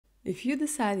If you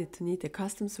decided to knit a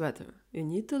custom sweater, you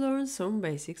need to learn some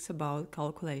basics about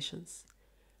calculations.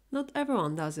 Not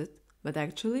everyone does it, but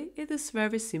actually it is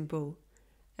very simple.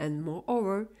 And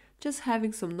moreover, just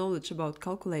having some knowledge about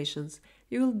calculations,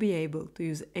 you will be able to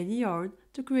use any yarn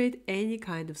to create any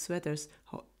kind of sweaters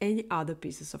or any other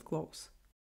pieces of clothes.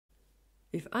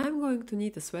 If I'm going to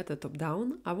knit a sweater top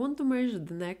down, I want to measure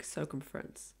the neck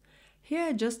circumference. Here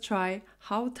I just try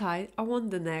how tight I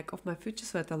want the neck of my future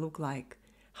sweater look like,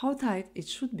 how tight it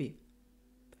should be.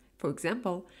 For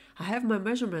example, I have my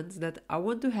measurements that I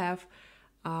want to have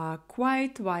a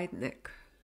quite wide neck.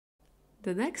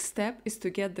 The next step is to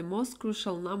get the most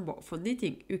crucial number for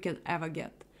knitting you can ever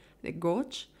get, the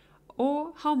gauge,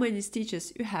 or how many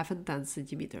stitches you have in 10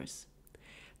 centimeters.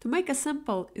 To make a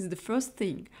sample is the first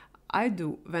thing I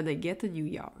do when I get a new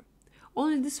yarn.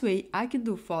 Only this way I can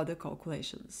do further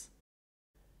calculations.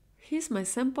 Here's my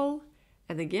sample,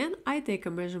 and again I take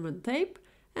a measurement tape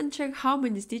and check how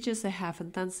many stitches I have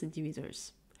in 10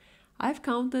 centimeters. I've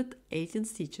counted 18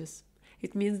 stitches.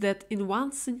 It means that in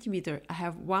 1 centimeter I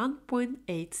have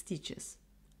 1.8 stitches.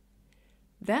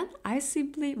 Then I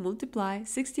simply multiply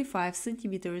 65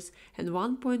 centimeters and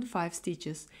 1.5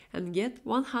 stitches and get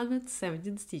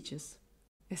 117 stitches.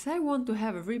 As I want to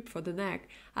have a rib for the neck,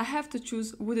 I have to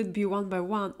choose would it be 1 by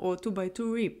 1 or 2 by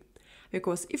 2 rib.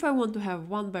 Because if I want to have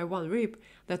 1 by 1 rib,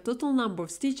 the total number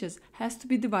of stitches has to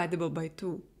be divisible by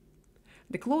 2.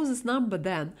 The closest number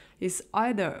then is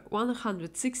either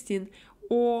 116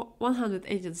 or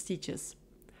 118 stitches.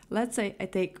 Let's say I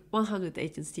take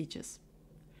 118 stitches.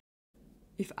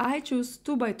 If I choose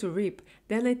 2 by 2 rib,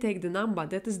 then I take the number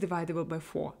that is divisible by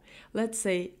 4. Let's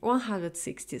say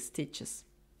 160 stitches.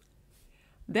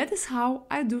 That is how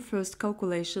I do first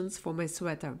calculations for my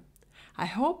sweater. I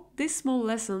hope this small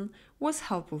lesson was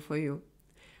helpful for you.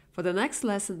 For the next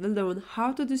lesson, we'll learn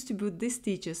how to distribute these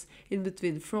stitches in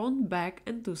between front, back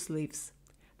and two sleeves.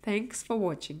 Thanks for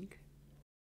watching.